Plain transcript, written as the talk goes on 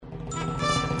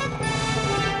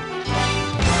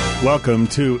Welcome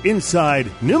to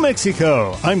Inside New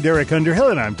Mexico. I'm Derek Underhill,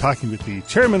 and I'm talking with the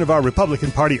chairman of our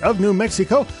Republican Party of New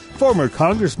Mexico, former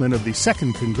congressman of the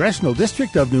 2nd Congressional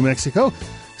District of New Mexico,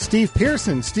 Steve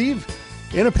Pearson. Steve,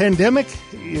 in a pandemic,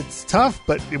 it's tough,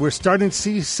 but we're starting to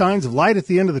see signs of light at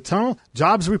the end of the tunnel.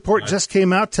 Jobs report just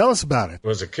came out. Tell us about it. It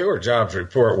was a killer jobs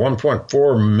report.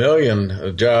 1.4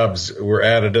 million jobs were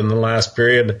added in the last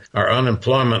period. Our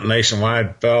unemployment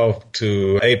nationwide fell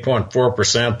to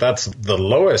 8.4%. That's the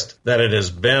lowest that it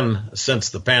has been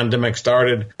since the pandemic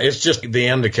started. It's just the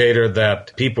indicator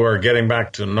that people are getting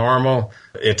back to normal.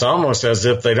 It's almost as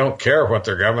if they don't care what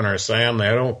their governor is saying.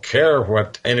 They don't care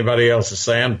what anybody else is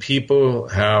saying. People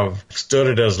have stood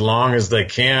it as long as they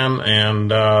can, and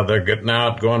they're getting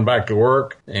out, going back to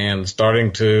work, and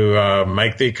starting to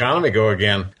make the economy go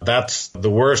again. That's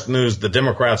the worst news the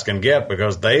Democrats can get,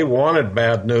 because they wanted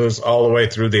bad news all the way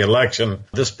through the election.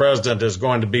 This president is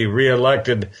going to be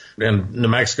reelected, and New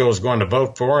Mexico is going to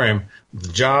vote for him. The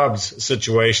jobs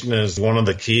situation is one of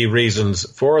the key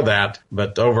reasons for that,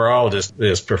 but overall, just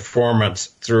his performance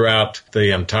throughout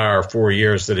the entire 4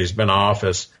 years that he's been in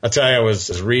office. I tell you, I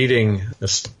was reading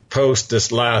this post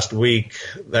this last week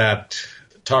that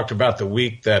talked about the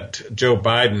week that Joe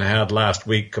Biden had last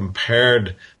week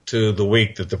compared to the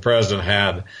week that the president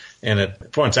had. And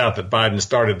it points out that Biden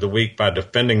started the week by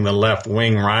defending the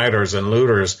left-wing rioters and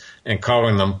looters and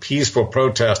calling them peaceful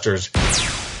protesters.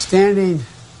 Standing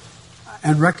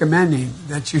and recommending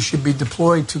that you should be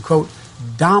deployed to, quote,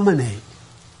 dominate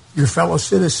your fellow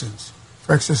citizens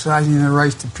for exercising their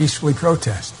rights to peacefully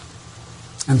protest,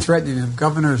 and threatening if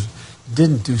governors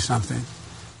didn't do something,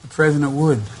 the president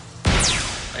would.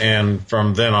 And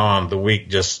from then on, the week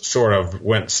just sort of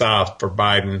went south for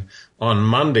Biden. On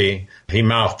Monday, he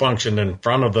malfunctioned in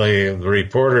front of the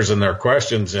reporters and their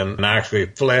questions and actually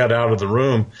fled out of the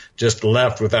room, just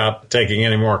left without taking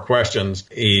any more questions.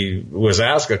 He was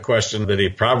asked a question that he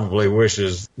probably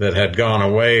wishes that had gone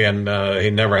away, and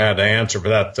he never had to answer for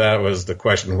that. That was the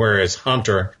question, where is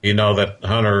Hunter? You know that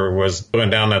Hunter was doing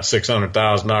down that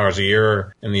 $600,000 a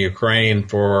year in the Ukraine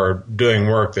for doing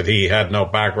work that he had no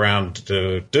background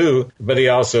to do, but he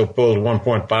also pulled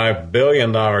 $1.5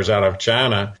 billion out of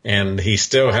China, and he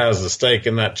still has a stake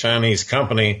in that Chinese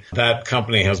company. That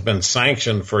company has been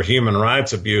sanctioned for human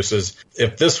rights abuses.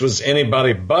 If this was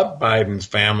anybody but Biden's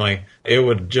family, it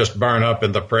would just burn up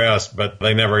in the press, but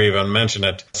they never even mention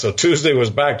it. So Tuesday was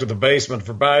back to the basement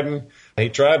for Biden. He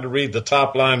tried to read the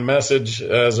top-line message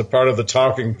as a part of the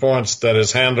talking points that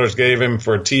his handlers gave him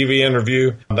for a TV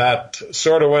interview. That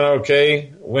sort of went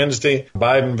okay. Wednesday,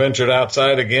 Biden ventured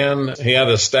outside again. He had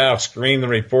his staff screen the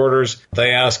reporters.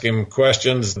 They asked him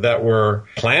questions that were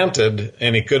planted,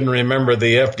 and he couldn't remember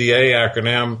the FDA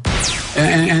acronym.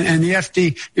 And the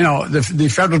FD, the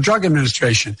Federal Drug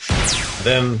Administration.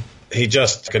 Then he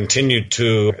just continued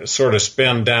to sort of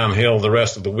spin downhill the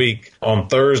rest of the week. On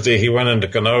Thursday, he went into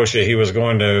Kenosha. He was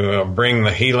going to bring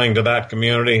the healing to that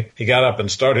community. He got up and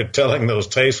started telling those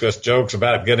tasteless jokes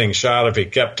about getting shot if he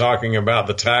kept talking about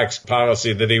the tax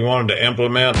policy that he wanted to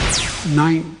implement.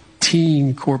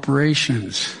 19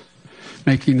 corporations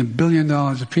making $1 billion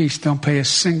apiece don't pay a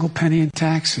single penny in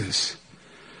taxes.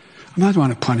 I'm not going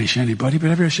to punish anybody,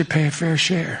 but everybody should pay a fair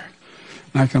share.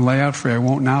 And I can lay out for you. I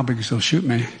won't now because they'll shoot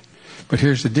me. But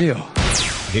here's the deal.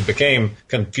 He became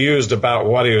confused about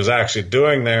what he was actually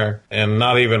doing there, and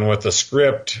not even with the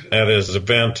script at his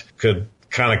event could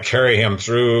kind of carry him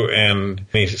through, and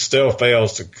he still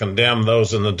fails to condemn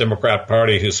those in the Democrat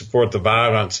Party who support the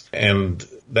violence. And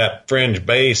that fringe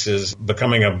base is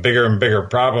becoming a bigger and bigger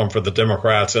problem for the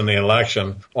Democrats in the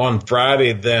election. On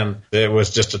Friday, then, it was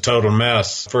just a total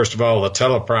mess. First of all, the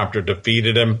teleprompter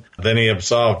defeated him. Then he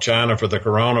absolved China for the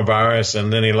coronavirus,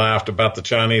 and then he laughed about the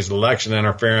Chinese election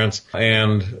interference.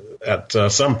 And at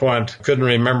some point, couldn't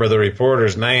remember the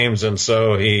reporters' names, and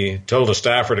so he told a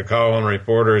staffer to call on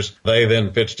reporters. They then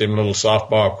pitched him little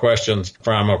softball questions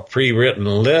from a pre-written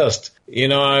list.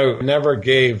 I never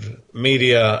gave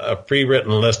media a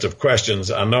pre-written list of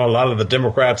questions. I know a lot of the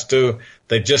Democrats do.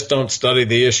 They just don't study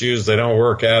the issues. They don't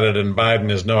work at it, and Biden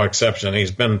is no exception.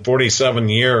 He's been 47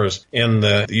 years in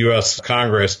the U.S.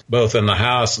 Congress, both in the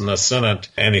House and the Senate,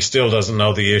 and he still doesn't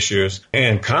know the issues.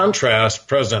 In contrast,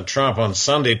 President Trump on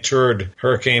Sunday toured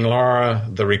Hurricane Laura,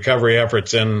 the recovery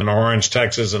efforts in Orange,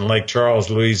 Texas, and Lake Charles,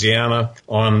 Louisiana.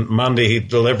 On Monday, he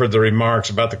delivered the remarks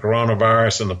about the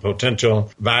coronavirus and the potential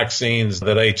vaccines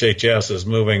that HHS is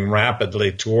moving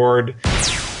rapidly toward.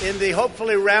 In the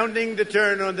hopefully rounding the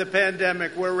turn on the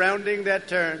pandemic, we're rounding that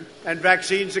turn, and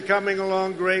vaccines are coming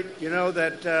along great. You know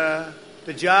that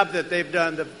the job that they've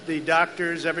done, the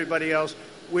doctors, everybody else,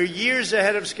 We're years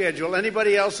ahead of schedule.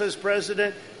 Anybody else as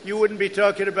president, you wouldn't be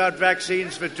talking about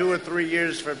vaccines for 2 or 3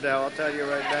 years from now, I'll tell you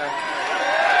right now.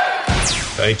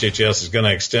 HHS is going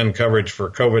to extend coverage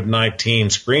for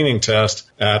COVID-19 screening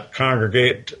tests at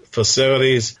congregate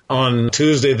facilities. On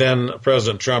Tuesday, then,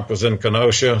 President Trump was in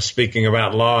Kenosha speaking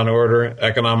about law and order,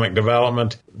 economic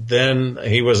development. Then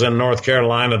he was in North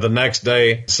Carolina the next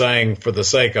day saying, for the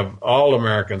sake of all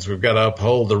Americans, we've got to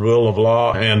uphold the rule of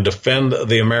law and defend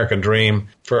the American dream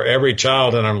for every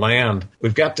child in our land.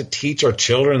 We've got to teach our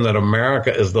children that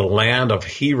America is the land of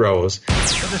heroes.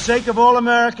 For the sake of all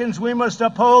Americans, we must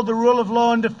uphold the rule of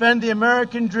law and defend the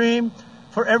American dream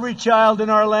for every child in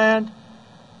our land.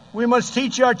 We must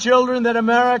teach our children that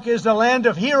America is the land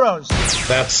of heroes.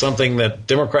 That's something that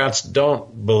Democrats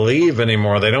don't believe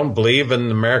anymore. They don't believe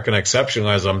in American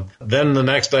exceptionalism. Then the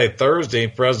next day, Thursday,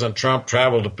 President Trump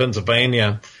traveled to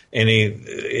Pennsylvania, and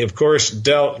he, of course,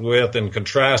 dealt with and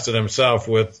contrasted himself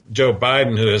with Joe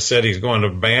Biden, who has said he's going to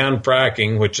ban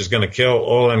fracking, which is going to kill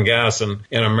oil and gas in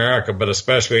America, but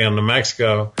especially in New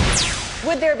Mexico.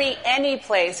 Would there be any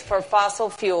place for fossil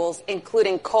fuels,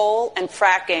 including coal and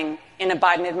fracking, in a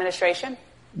Biden administration?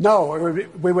 No,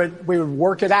 we would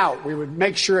work it out. We would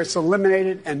make sure it's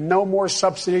eliminated and no more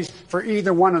subsidies for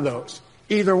either one of those,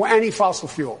 any fossil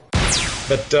fuel.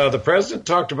 But the president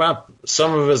talked about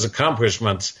some of his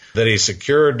accomplishments, that he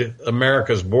secured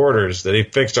America's borders, that he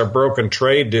fixed our broken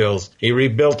trade deals, he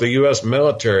rebuilt the U.S.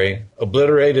 military,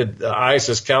 obliterated the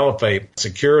ISIS caliphate,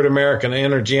 secured American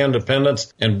energy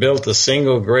independence, and built the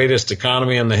single greatest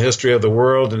economy in the history of the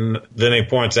world. And then he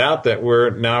points out that we're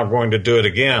now going to do it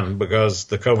again because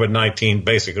the COVID-19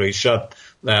 basically shut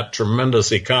that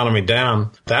tremendous economy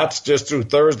down. That's just through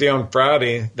Thursday. On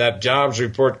Friday, that jobs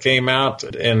report came out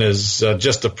and is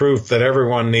just a proof that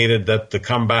everyone needed, that the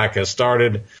comeback has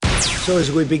started. So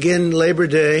as we begin Labor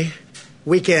Day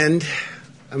weekend,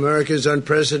 America's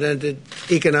unprecedented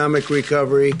economic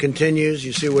recovery continues.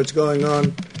 You see what's going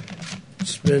on.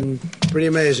 It's been pretty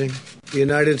amazing. The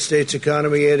United States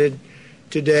economy added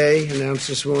today, announced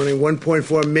this morning,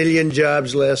 1.4 million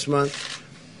jobs last month,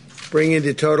 bringing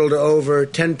the total to over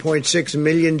 10.6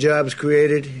 million jobs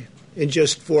created in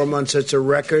just 4 months. That's a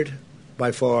record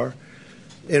by far.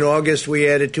 In August, we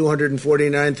added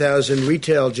 249,000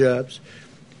 retail jobs,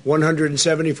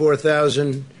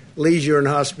 174,000 leisure and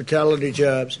hospitality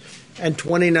jobs, and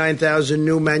 29,000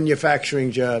 new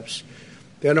manufacturing jobs.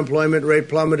 The unemployment rate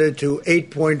plummeted to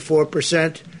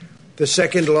 8.4%, the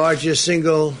second largest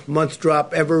single month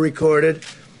drop ever recorded,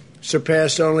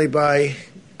 surpassed only by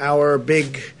our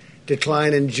big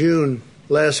decline in June.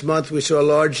 Last month, we saw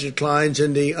large declines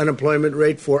in the unemployment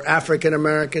rate for African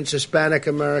Americans, Hispanic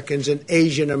Americans, and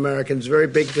Asian Americans, very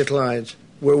big declines.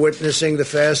 We're witnessing the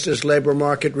fastest labor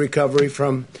market recovery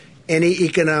from any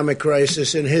economic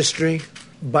crisis in history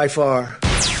by far.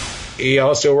 He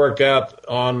also worked out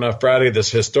on Friday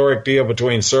this historic deal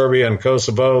between Serbia and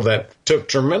Kosovo that took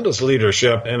tremendous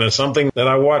leadership, and it's something that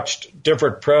I watched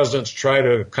different presidents try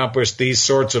to accomplish these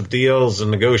sorts of deals and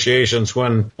negotiations.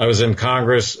 When I was in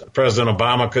Congress, President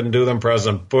Obama couldn't do them.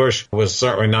 President Bush was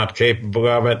certainly not capable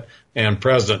of it. And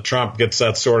President Trump gets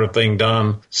that sort of thing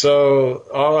done. So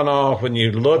all in all, when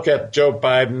you look at Joe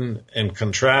Biden and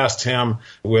contrast him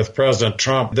with President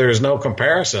Trump, there is no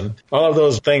comparison. All of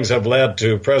those things have led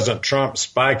to President Trump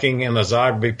spiking in the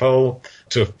Zogby poll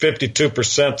to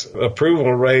 52%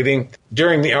 approval rating.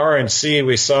 During the RNC,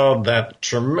 we saw that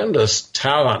tremendous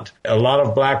talent. A lot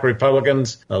of black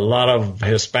Republicans, a lot of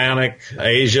Hispanic,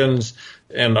 Asians,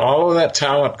 and all of that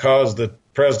talent caused the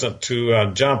president to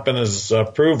jump in his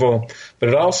approval, but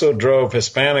it also drove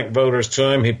Hispanic voters to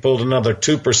him. He pulled another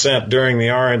 2% during the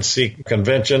RNC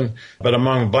convention, but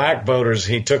among black voters,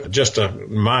 he took just a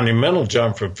monumental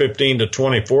jump from 15 to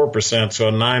 24%, so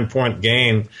a 9-point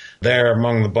gain there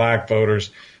among the black voters.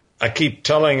 I keep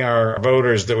telling our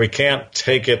voters that we can't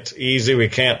take it easy. We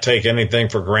can't take anything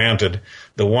for granted.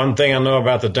 The one thing I know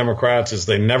about the Democrats is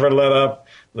they never let up.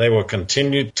 They will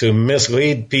continue to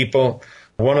mislead people.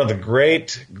 One of the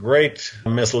great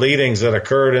misleadings that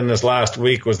occurred in this last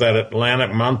week was that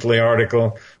Atlantic Monthly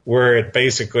article where it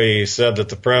basically said that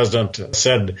the president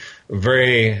said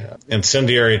very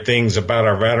incendiary things about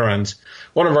our veterans.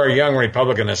 One of our young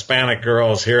Republican Hispanic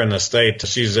girls here in the state,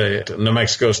 she's at New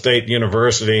Mexico State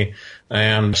University,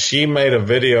 and she made a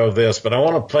video of this, but I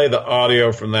want to play the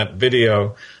audio from that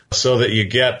video so that you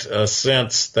get a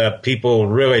sense that people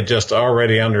really just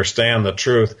already understand the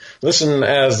truth. Listen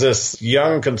as this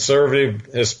young conservative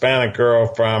Hispanic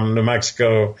girl from New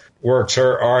Mexico works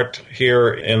her art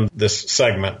here in this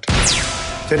segment.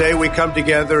 Today we come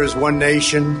together as one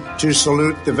nation to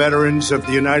salute the veterans of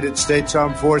the United States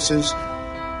Armed Forces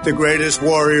the greatest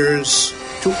warriors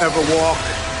to ever walk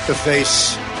the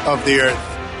face of the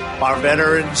earth. Our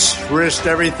veterans risked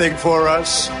everything for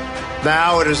us.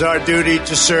 Now it is our duty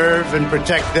to serve and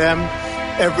protect them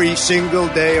every single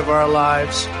day of our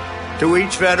lives. To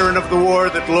each veteran of the war,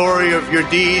 the glory of your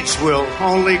deeds will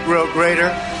only grow greater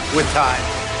with time.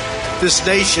 This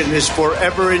nation is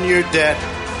forever in your debt,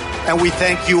 and we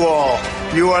thank you all.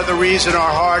 You are the reason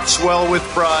our hearts swell with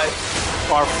pride,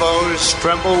 our foes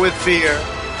tremble with fear,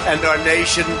 and our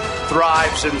nation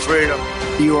thrives in freedom.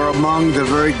 You are among the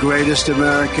very greatest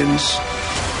Americans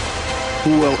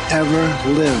who will ever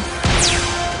live.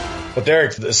 Well,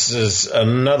 Derek, this is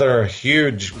another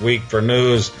huge week for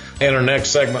news. In our next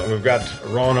segment, we've got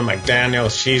Ronna McDaniel.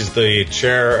 She's the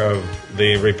chair of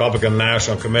the Republican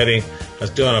National Committee. Is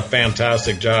doing a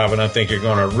fantastic job, and I think you're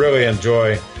going to really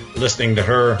enjoy listening to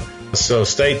her. So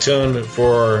stay tuned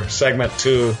for segment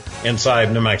 2,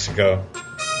 Inside New Mexico.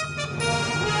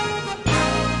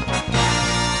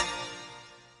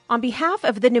 On behalf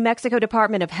of the New Mexico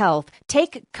Department of Health,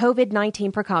 take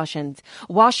COVID-19 precautions.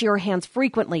 Wash your hands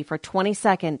frequently for 20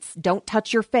 seconds. Don't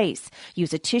touch your face.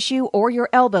 Use a tissue or your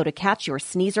elbow to catch your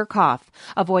sneeze or cough.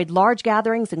 Avoid large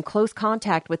gatherings and close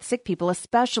contact with sick people,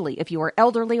 especially if you are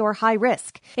elderly or high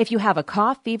risk. If you have a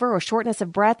cough, fever, or shortness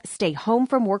of breath, stay home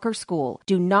from work or school.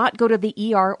 Do not go to the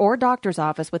ER or doctor's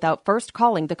office without first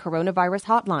calling the coronavirus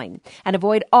hotline. And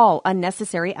avoid all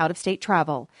unnecessary out-of-state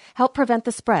travel. Help prevent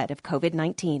the spread of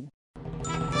COVID-19.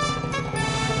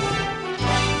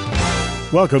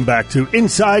 Welcome back to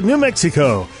Inside New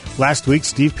Mexico. Last week,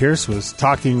 Steve Pearce was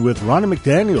talking with Ronna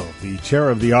McDaniel, the chair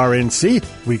of the RNC.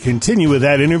 We continue with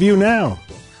that interview now.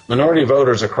 Minority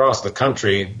voters across the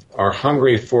country are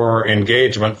hungry for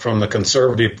engagement from the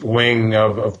conservative wing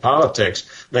of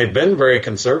politics. They've been very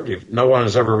conservative. No one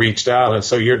has ever reached out, and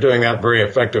so you're doing that very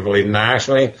effectively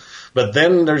nationally. But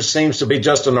then there seems to be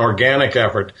just an organic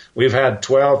effort. We've had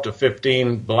 12 to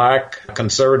 15 black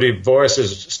conservative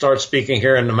voices start speaking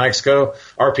here in New Mexico.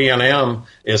 RPNM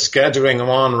is scheduling them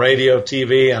on radio,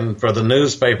 TV, and for the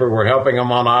newspaper, we're helping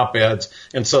them on op-eds.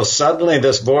 And so suddenly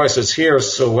this voice is here.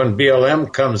 So when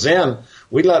BLM comes in,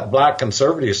 we let black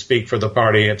conservatives speak for the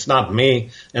party. It's not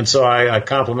me. And so I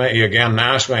compliment you again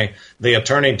nationally. The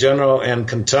Attorney General in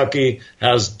Kentucky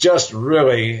has just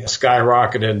really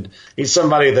skyrocketed. He's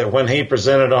somebody that when he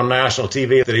presented on national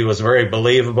TV that he was very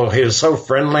believable. He was so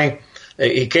friendly.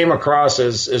 He came across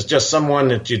as just someone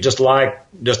that you just like,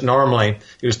 just normally.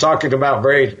 He was talking about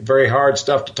very, very hard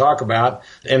stuff to talk about,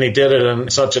 and he did it in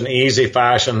such an easy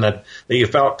fashion that you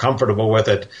felt comfortable with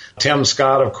it. Tim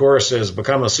Scott, of course, has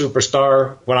become a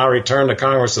superstar. When I returned to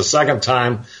Congress the second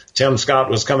time, Tim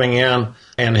Scott was coming in,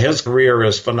 and his career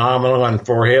is phenomenal, and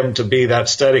for him to be that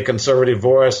steady conservative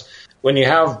voice. When you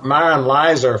have Myron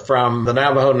Lizer from the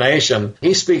Navajo Nation,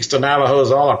 he speaks to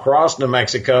Navajos all across New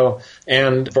Mexico,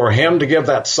 and for him to give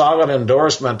that solid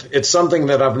endorsement, it's something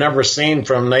that I've never seen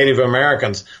from Native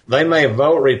Americans. They may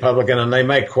vote Republican and they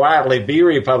may quietly be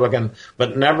Republican,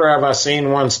 but never have I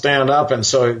seen one stand up. And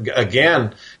so,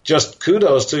 again, just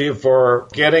kudos to you for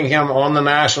getting him on the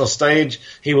national stage.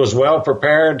 He was well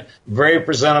prepared, very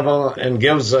presentable, and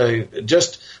gives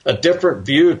just a different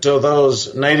view to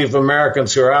those Native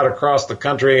Americans who are out across the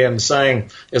country and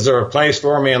saying, is there a place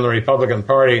for me in the Republican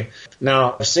Party?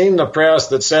 Now, I've seen the press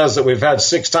that says that we've had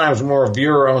 6 times more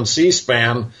viewer on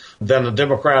C-SPAN than the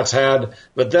Democrats had,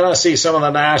 but then I see some of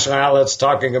the national outlets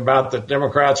talking about that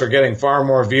Democrats are getting far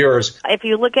more viewers. If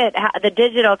you look at the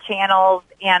digital channels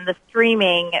and the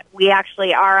streaming, we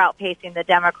actually are outpacing the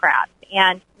Democrats.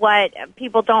 And what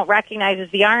people don't recognize is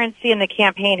the RNC and the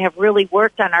campaign have really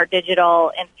worked on our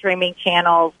digital and streaming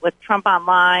channels with Trump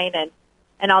Online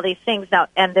and all these things now,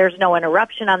 and there's no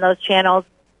interruption on those channels.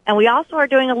 And we also are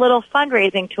doing a little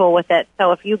fundraising tool with it.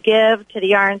 So if you give to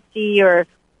the RNC or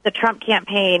the Trump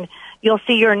campaign, you'll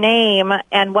see your name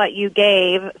and what you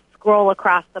gave scroll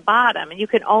across the bottom. And you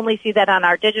can only see that on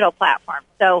our digital platform.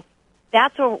 So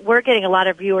that's where we're getting a lot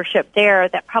of viewership there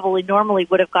that probably normally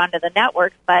would have gone to the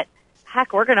networks, but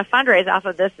heck, we're going to fundraise off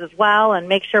of this as well and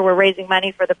make sure we're raising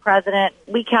money for the president.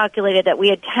 We calculated that we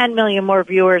had 10 million more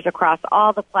viewers across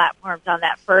all the platforms on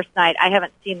that first night. I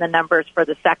haven't seen the numbers for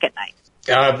the second night.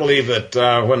 I believe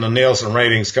that when the Nielsen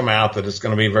ratings come out that it's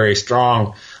going to be very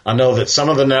strong. I know that some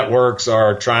of the networks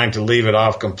are trying to leave it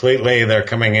off completely. They're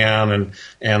coming in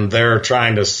and they're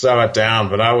trying to sell it down.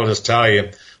 But I will just tell you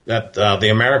that the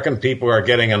American people are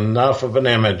getting enough of an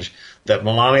image that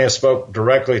Melania spoke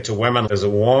directly to women. As a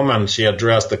woman, she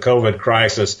addressed the COVID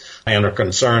crisis and her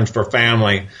concerns for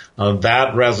family.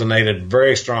 That resonated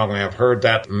very strongly. I've heard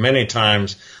that many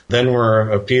times. then we're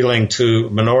appealing to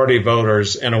minority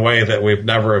voters in a way that we've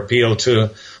never appealed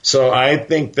to. So I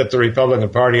think that the Republican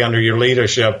Party under your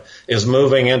leadership is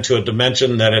moving into a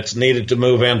dimension that it's needed to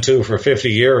move into for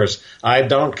 50 years. I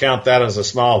don't count that as a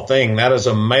small thing. That is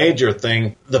a major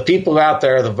thing. The people out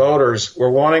there, the voters,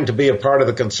 were wanting to be a part of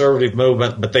the conservative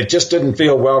movement, but they just didn't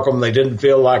feel welcome. They didn't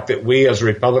feel like that we as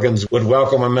Republicans would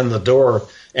welcome them in the door.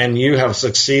 And you have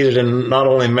succeeded in not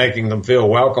only making them feel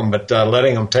welcome, but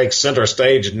letting them take center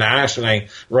stage nationally,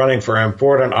 running for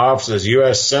important offices,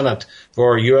 U.S. Senate,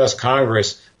 for U.S.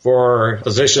 Congress, for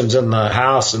positions in the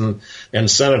House and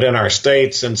Senate in our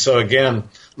states. And so, again,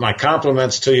 my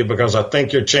compliments to you, because I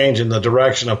think you're changing the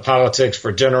direction of politics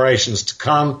for generations to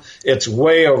come. It's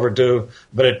way overdue,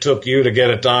 but it took you to get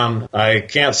it done. I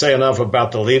can't say enough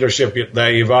about the leadership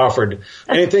that you've offered.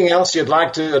 Anything else you'd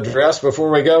like to address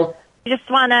before we go? I just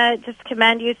want to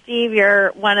commend you, Steve.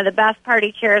 You're one of the best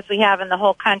party chairs we have in the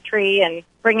whole country, and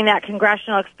bringing that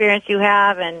congressional experience you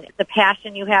have and the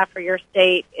passion you have for your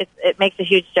state, it makes a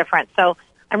huge difference. So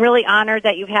I'm really honored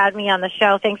that you've had me on the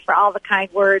show. Thanks for all the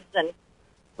kind words, and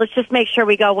let's just make sure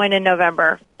we go win in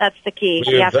November. That's the key.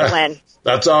 We have to win.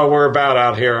 That's all we're about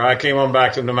out here. I came on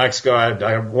back to New Mexico.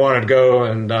 I wanted to go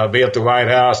and be at the White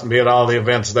House and be at all the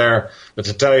events there. But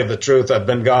to tell you the truth, I've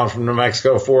been gone from New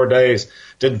Mexico 4 days.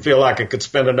 Didn't feel like I could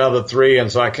spend another 3,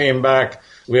 and so I came back.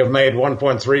 We have made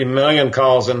 1.3 million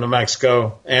calls in New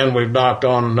Mexico, and we've knocked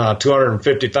on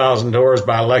 250,000 doors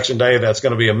by Election Day. That's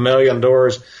going to be 1 million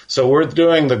doors. So we're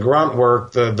doing the grunt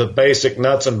work, the basic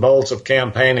nuts and bolts of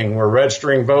campaigning. We're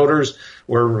registering voters.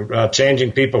 We're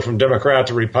changing people from Democrat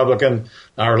to Republican.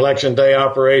 Our Election Day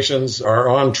operations are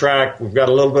on track. We've got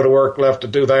a little bit of work left to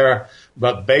do there.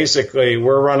 But basically,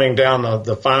 we're running down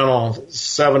the final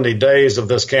 70 days of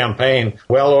this campaign,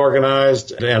 well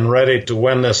organized and ready to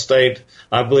win this state.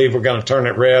 I believe we're going to turn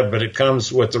it red, but it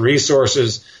comes with the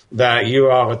resources that you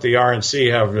all at the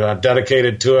RNC have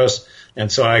dedicated to us. And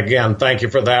so, again, thank you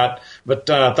for that. But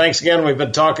thanks again. We've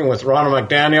been talking with Ronna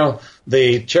McDaniel,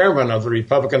 the chairman of the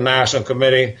Republican National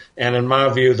Committee, and in my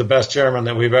view, the best chairman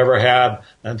that we've ever had.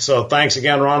 And so thanks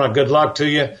again, Ronna. Good luck to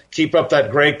you. Keep up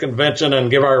that great convention and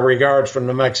give our regards from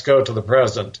New Mexico to the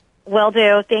president. Will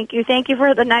do. Thank you. Thank you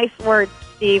for the nice words,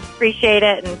 Steve. Appreciate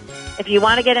it. And if you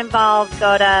want to get involved,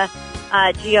 go to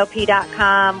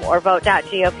GOP.com or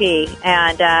vote.gop,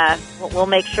 and we'll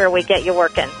make sure we get you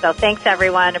working. So thanks,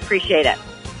 everyone. Appreciate it.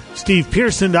 Steve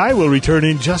Pearce and I will return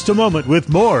in just a moment with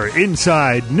more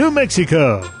Inside New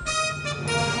Mexico.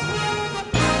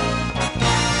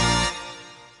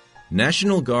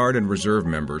 National Guard and Reserve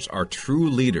members are true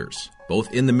leaders,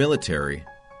 both in the military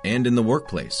and in the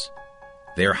workplace.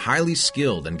 They are highly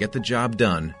skilled and get the job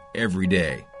done every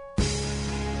day.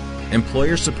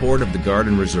 Employer support of the Guard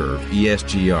and Reserve,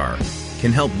 ESGR,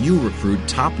 can help you recruit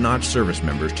top-notch service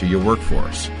members to your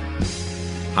workforce.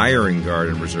 Hiring Guard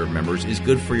and Reserve members is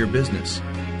good for your business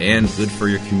and good for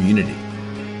your community.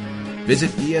 Visit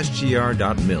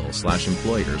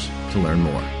esgr.mil/employers to learn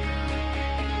more.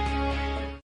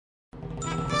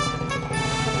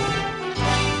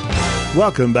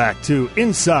 Welcome back to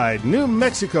Inside New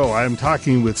Mexico. I'm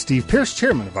talking with Steve Pearce,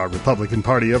 chairman of our Republican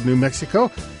Party of New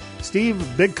Mexico.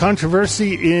 Steve, big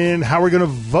controversy in how we're going to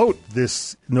vote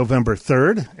this November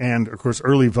 3rd, and, of course,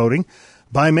 early voting.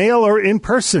 By mail or in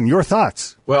person, your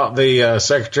thoughts? Well, the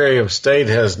Secretary of State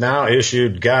has now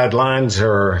issued guidelines.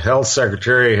 Her health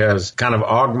secretary has kind of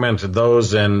augmented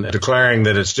those in declaring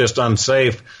that it's just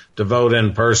unsafe to vote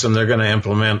in person. They're going to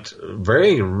implement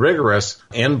very rigorous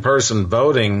in-person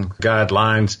voting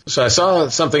guidelines. So I saw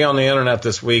something on the internet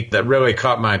this week that really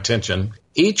caught my attention.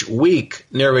 Each week,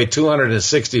 nearly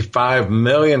 265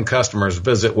 million customers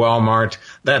visit Walmart.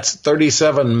 That's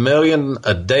 37 million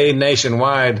a day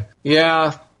nationwide.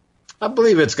 Yeah, I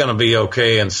believe it's going to be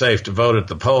okay and safe to vote at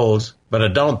the polls, but I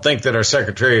don't think that our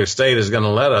Secretary of State is going to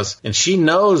let us. And she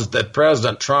knows that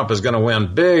President Trump is going to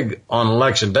win big on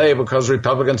Election Day because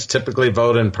Republicans typically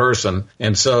vote in person.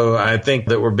 And so I think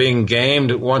that we're being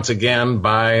gamed once again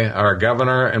by our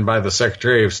governor and by the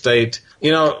Secretary of State.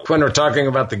 You know, when we're talking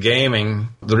about the gaming,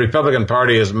 the Republican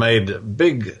Party has made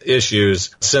big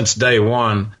issues since day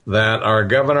one that our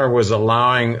governor was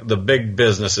allowing the big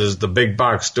businesses, the big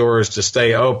box stores, to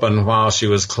stay open while she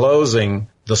was closing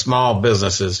the small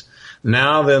businesses.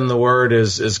 Now then the word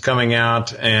is coming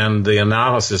out and the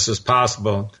analysis is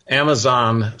possible.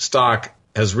 Amazon stock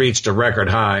has reached a record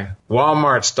high.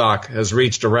 Walmart stock has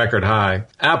reached a record high.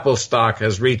 Apple stock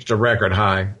has reached a record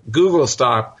high. Google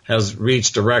stock has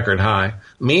reached a record high.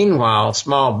 Meanwhile,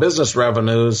 small business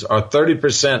revenues are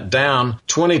 30% down.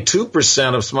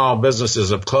 22% of small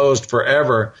businesses have closed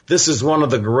forever. This is one of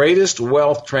the greatest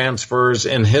wealth transfers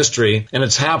in history, and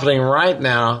it's happening right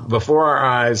now before our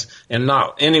eyes, and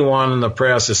not anyone in the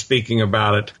press is speaking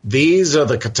about it. These are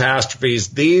the catastrophes.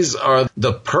 These are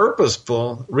the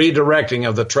purposeful redirecting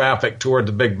of the traffic toward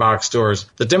the big box stores.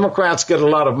 The Democrats get a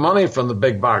lot of money from the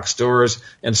big box stores,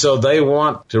 and so they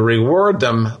want to reward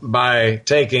them by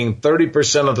taking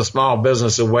 30% of the small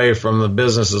business away from the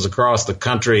businesses across the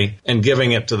country and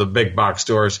giving it to the big box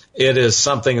stores. It is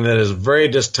something that is very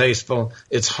distasteful.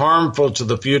 It's harmful to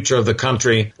the future of the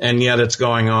country, and yet it's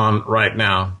going on right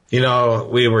now. You know,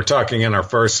 we were talking in our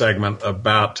first segment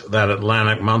about that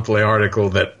Atlantic Monthly article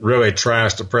that really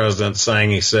trashed the president, saying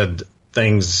he said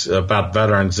things about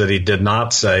veterans that he did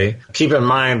not say. Keep in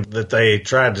mind that they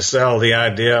tried to sell the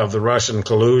idea of the Russian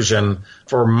collusion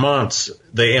for months.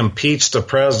 They impeached the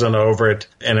president over it,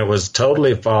 and it was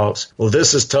totally false. Well,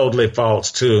 this is totally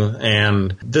false, too,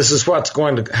 and this is what's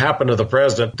going to happen to the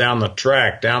president down the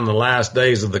track, down the last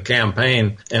days of the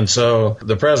campaign. And so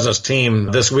the president's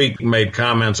team this week made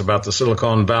comments about the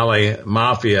Silicon Valley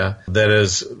mafia that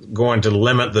is going to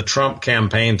limit the Trump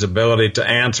campaign's ability to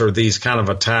answer these kind of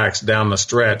attacks down the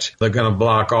stretch. They're going to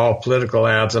block all political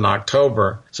ads in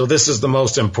October. So this is the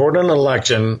most important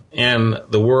election in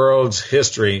the world's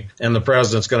history, and the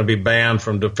president's going to be banned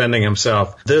from defending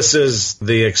himself. This is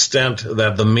the extent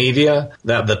that the media,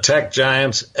 that the tech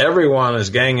giants, everyone is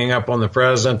ganging up on the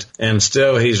president, and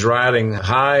still he's riding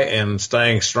high and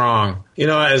staying strong. You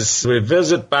know, as we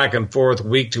visit back and forth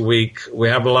week to week, we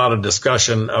have a lot of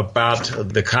discussion about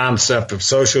the concept of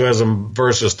socialism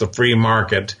versus the free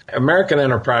market. American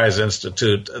Enterprise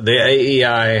Institute, the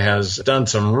AEI, has done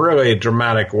some really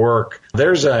dramatic work.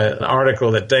 There's an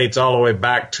article that dates all the way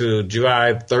back to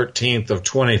July 13th of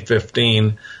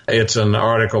 2015. It's an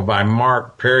article by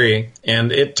Mark Perry,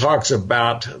 and it talks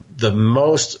about the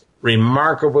most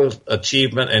remarkable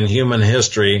achievement in human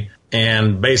history,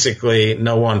 and basically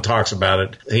no one talks about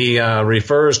it. He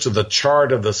refers to the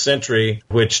chart of the century,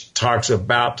 which talks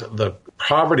about the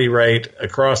poverty rate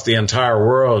across the entire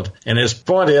world. And his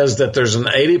point is that there's an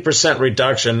 80%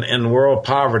 reduction in world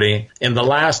poverty in the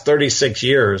last 36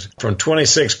 years, from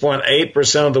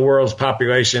 26.8% of the world's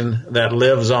population that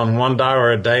lives on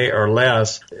 $1 a day or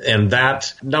less. And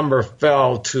that number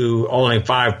fell to only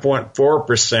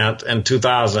 5.4% in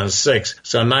 2006.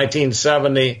 So in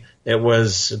 1970, it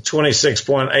was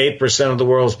 26.8% of the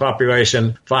world's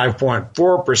population,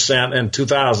 5.4% in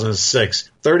 2006.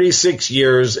 36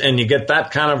 years, and you get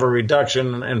that kind of a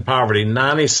reduction in poverty,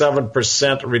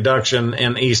 97% reduction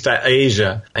in East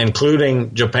Asia,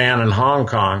 including Japan and Hong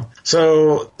Kong.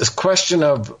 So this question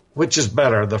of which is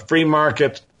better, the free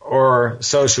market or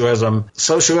socialism.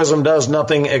 Socialism does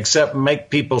nothing except make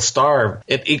people starve.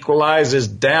 It equalizes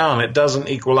down. It doesn't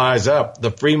equalize up.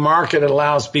 The free market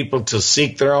allows people to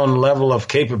seek their own level of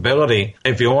capability.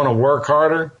 If you want to work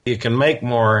harder, you can make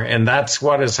more, and that's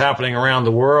what is happening around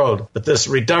the world. But this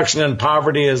reduction in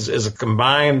poverty is a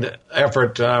combined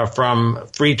effort from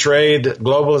free trade,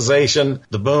 globalization,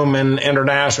 the boom in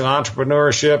international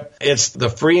entrepreneurship. It's the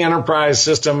free enterprise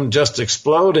system just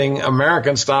exploding,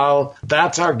 American style.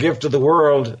 That's our gift to the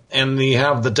world, and you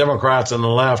have the Democrats on the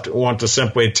left who want to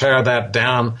simply tear that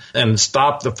down and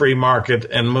stop the free market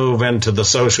and move into the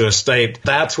socialist state.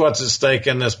 That's what's at stake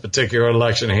in this particular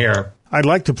election here. I'd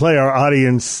like to play our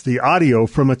audience the audio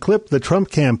from a clip the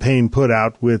Trump campaign put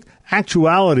out with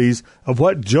actualities of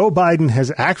what Joe Biden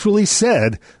has actually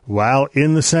said while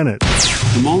in the Senate.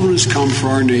 The moment has come for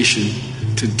our nation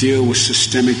to deal with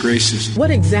systemic racism.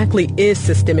 What exactly is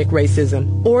systemic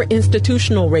racism or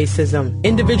institutional racism?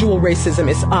 Individual racism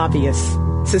is obvious.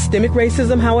 Systemic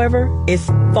racism, however, is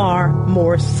far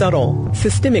more subtle.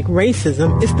 Systemic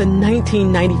racism is the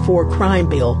 1994 crime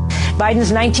bill.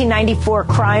 Biden's 1994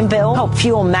 crime bill helped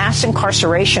fuel mass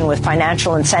incarceration with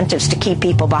financial incentives to keep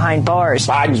people behind bars.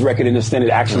 Biden's record in the Senate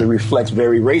actually reflects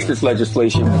very racist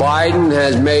legislation. Biden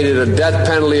has made it a death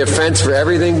penalty offense for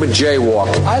everything but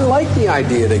jaywalking. I like the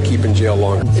idea they keep in jail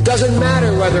longer. It doesn't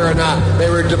matter whether or not they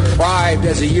were deprived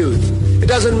as a youth. It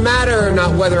doesn't matter or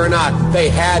not whether or not they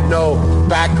had no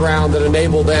background that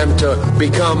enabled them to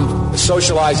become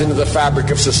socialized into the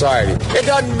fabric of society. It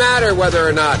doesn't matter whether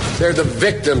or not they're the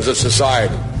victims of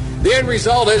society. The end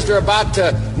result is they're about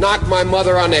to knock my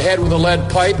mother on the head with a lead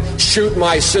pipe, shoot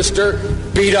my sister,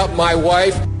 beat up my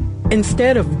wife.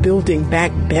 Instead of building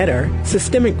back better,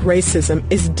 systemic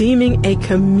racism is deeming a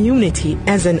community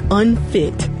as an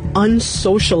unfit,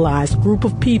 unsocialized group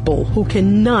of people who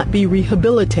cannot be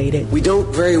rehabilitated. We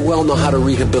don't very well know how to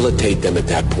rehabilitate them at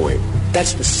that point.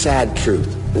 That's the sad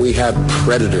truth. We have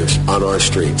predators on our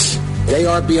streets. They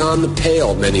are beyond the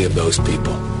pale, many of those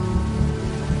people.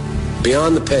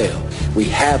 Beyond the pale. We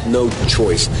have no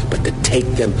choice but to take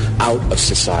them out of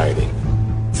society.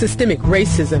 Systemic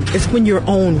racism is when your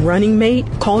own running mate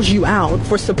calls you out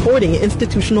for supporting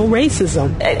institutional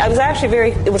racism. I was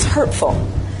actually it was hurtful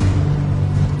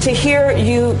to hear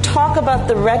you talk about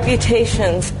the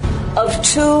reputations of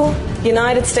two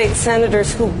United States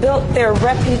senators who built their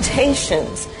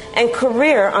reputations and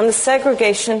career on the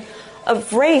segregation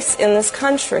of race in this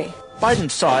country. Biden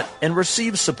sought and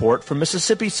received support from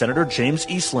Mississippi Senator James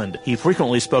Eastland. He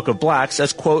frequently spoke of blacks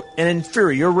as, quote, an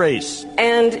inferior race.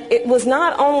 And it was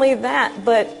not only that,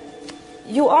 but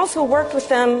you also worked with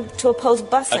them to oppose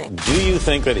busing. Do you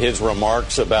think that his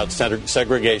remarks about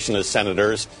segregation as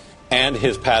senators and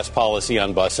his past policy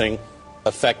on busing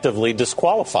effectively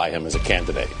disqualify him as a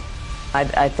candidate?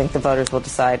 I think the voters will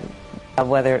decide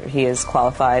whether he is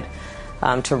qualified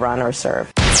to run or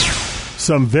serve.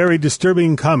 Some very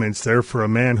disturbing comments there for a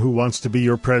man who wants to be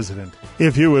your president.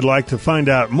 If you would like to find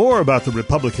out more about the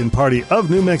Republican Party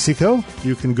of New Mexico,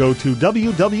 you can go to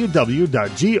www.gopnm.org.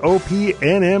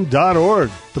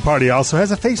 The party also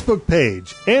has a Facebook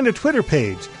page and a Twitter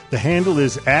page. The handle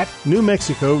is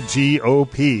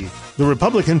 @NewMexicoGOP. The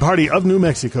Republican Party of New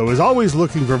Mexico is always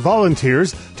looking for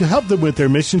volunteers to help them with their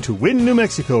mission to win New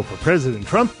Mexico for President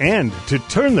Trump and to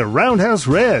turn the roundhouse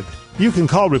red. You can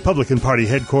call Republican Party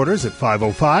headquarters at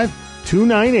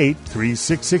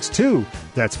 505-298-3662.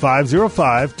 That's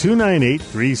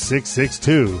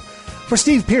 505-298-3662. For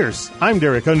Steve Pierce, I'm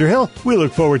Derek Underhill. We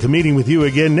look forward to meeting with you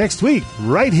again next week,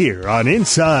 right here on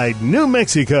Inside New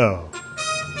Mexico.